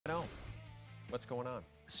What's going on?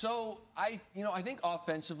 So I think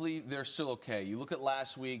offensively they're still okay. You look at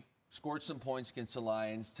last week, scored some points against the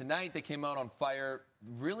Lions. Tonight they came out on fire,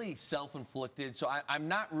 really self-inflicted. So I'm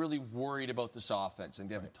not really worried about this offense. And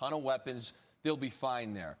they have a ton of weapons. They'll be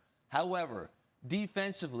fine there. However,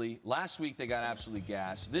 defensively, last week they got absolutely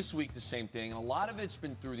gassed. This week the same thing. And a lot of it's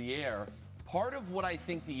been through the air. Part of what I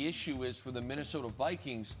think the issue is for the Minnesota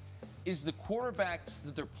Vikings is the quarterbacks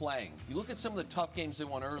that they're playing. You look at some of the tough games they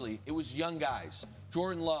won early, it was young guys.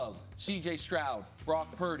 Jordan Love, C.J. Stroud,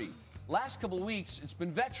 Brock Purdy. Last couple of weeks, it's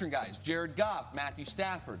been veteran guys, Jared Goff, Matthew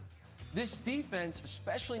Stafford. This defense,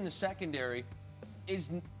 especially in the secondary, is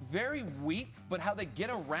very weak, but how they get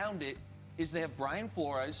around it is they have Brian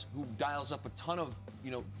Flores, who dials up a ton of,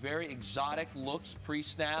 very exotic looks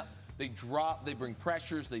pre-snap. They drop, they bring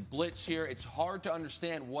pressures, they blitz here. It's hard to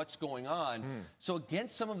understand what's going on. So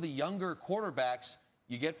against some of the younger quarterbacks,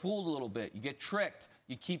 you get fooled a little bit. You get tricked.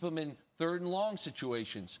 You keep them in third and long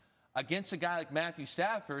situations. Against a guy like Matthew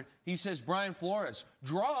Stafford, he says, Brian Flores,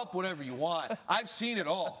 draw up whatever you want. I've seen it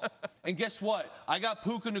all. And guess what? I got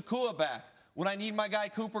Puka Nacua back. When I need my guy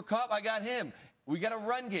Cooper Kupp, I got him. We got a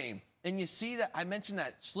run game. And you see that, I mentioned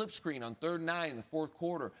that slip screen on 3rd and 9 in the fourth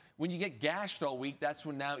quarter. When you get gashed all week, that's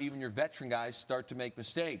when now even your veteran guys start to make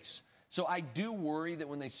mistakes. So I do worry that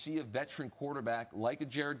when they see a veteran quarterback like a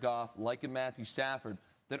Jared Goff, like a Matthew Stafford,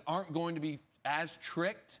 that aren't going to be as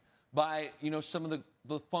tricked by, some of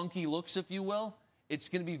the funky looks, if you will, it's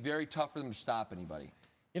going to be very tough for them to stop anybody.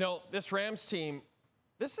 This Rams team,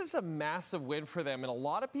 this is a massive win for them, and a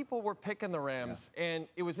lot of people were picking the Rams. Yeah. And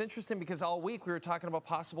it was interesting because all week we were talking about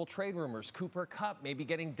possible trade rumors. Cooper Kupp maybe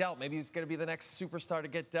getting dealt. Maybe he's going to be the next superstar to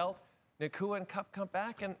get dealt. Nacua and Kupp come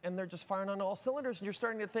back, and they're just firing on all cylinders, and you're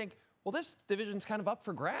starting to think, well, this division's kind of up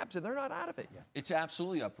for grabs, and they're not out of it yet. It's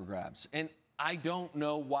absolutely up for grabs. And I don't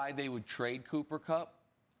know why they would trade Cooper Kupp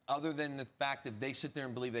other than the fact that they sit there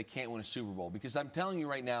and believe they can't win a Super Bowl. Because I'm telling you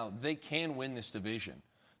right now, they can win this division.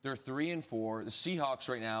 They're 3-4. The Seahawks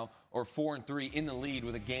right now are 4-3 in the lead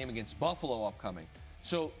with a game against Buffalo upcoming.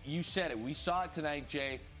 So you said it. We saw it tonight,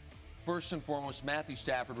 Jay. First and foremost, Matthew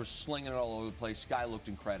Stafford was slinging it all over the place. Guy looked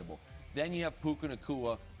incredible. Then you have Puka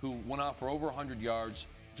Nacua, who went off for over 100 yards,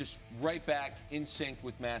 just right back in sync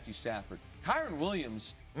with Matthew Stafford. Kyren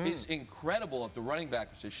Williams is incredible at the running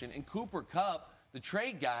back position. And Cooper Kupp, the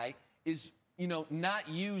trade guy, is, not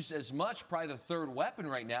used as much, probably the third weapon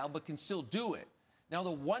right now, but can still do it. Now,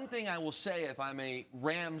 the one thing I will say, if I'm a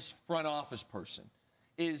Rams front office person,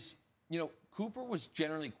 is, Cooper was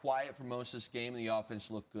generally quiet for most of this game, and the offense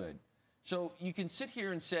looked good. So you can sit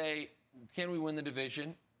here and say, can we win the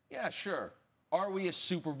division? Yeah, sure. Are we a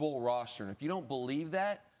Super Bowl roster? And if you don't believe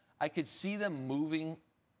that, I could see them moving,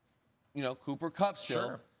 Cooper Kupp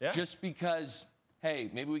still, just because, hey,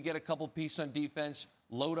 maybe we get a couple pieces on defense,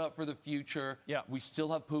 load up for the future. Yeah. We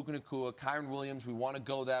still have Puka Nacua, Kyren Williams. We want to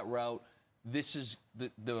go that route. This is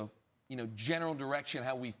the general direction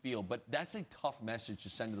how we feel. But that's a tough message to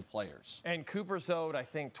send to the players. And Cooper's owed, I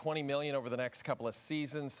think, $20 million over the next couple of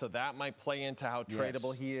seasons, so that might play into how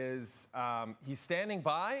tradable he is. He's standing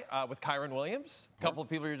by with Kyren Williams. A couple of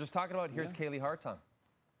people you're just talking about. Here's Kaylee Hartung.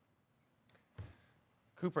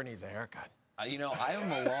 Cooper needs a haircut. I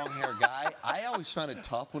am a long hair guy. I always found it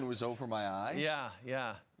tough when it was over my eyes.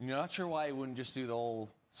 Yeah. You're not sure why he wouldn't just do the old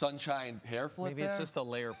sunshine hair flip. Maybe it's just a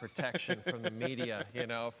layer of protection from the media.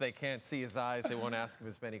 If they can't see his eyes, they won't ask him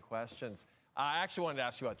as many questions. I actually wanted to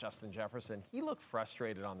ask you about Justin Jefferson. He looked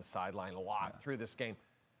frustrated on the sideline a lot through this game.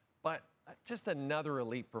 But just another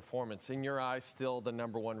elite performance. In your eyes, still the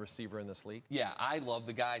 #1 receiver in this league? Yeah, I love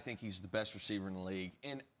the guy. I think he's the best receiver in the league.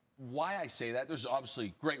 And why I say that, there's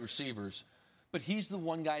obviously great receivers, but he's the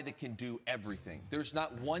one guy that can do everything. There's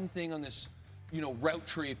not one thing on this route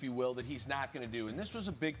tree, if you will, that he's not going to do. And this was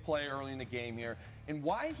a big play early in the game here. And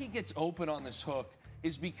why he gets open on this hook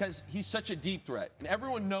is because he's such a deep threat. And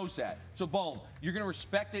everyone knows that. So, boom, you're going to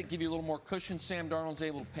respect it, give you a little more cushion. Sam Darnold's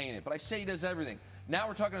able to paint it. But I say he does everything. Now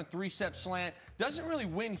we're talking a 3-step slant. Doesn't really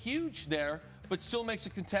win huge there, but still makes a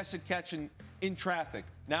contested catch in traffic.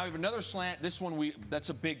 Now we have another slant. This one, that's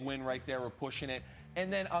a big win right there. We're pushing it.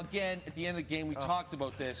 And then, again, at the end of the game, we talked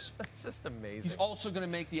about this. That's just amazing. He's also going to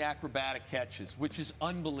make the acrobatic catches, which is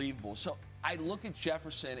unbelievable. So I look at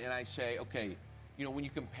Jefferson and I say, okay, when you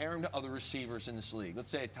compare him to other receivers in this league, let's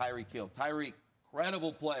say a Tyreek Hill. Tyreek,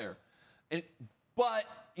 incredible player. But,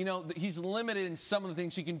 he's limited in some of the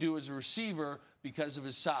things he can do as a receiver because of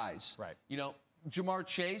his size. Right. Jamar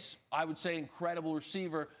Chase, I would say incredible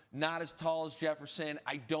receiver, not as tall as Jefferson.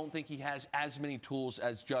 I don't think he has as many tools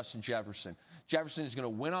as Justin Jefferson. Jefferson is going to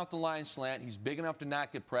win off the line slant. He's big enough to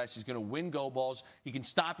not get pressed. He's going to win go balls. He can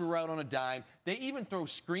stop your route on a dime. They even throw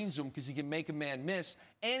screens to him because he can make a man miss,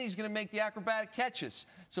 and he's going to make the acrobatic catches.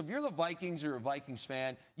 So if you're the Vikings or a Vikings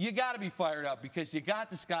fan, you got to be fired up because you got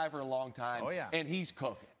this guy for a long time, and he's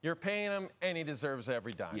cooking. You're paying him, and he deserves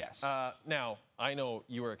every dime. Yes. Now, I know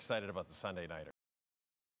you were excited about the Sunday Nighter.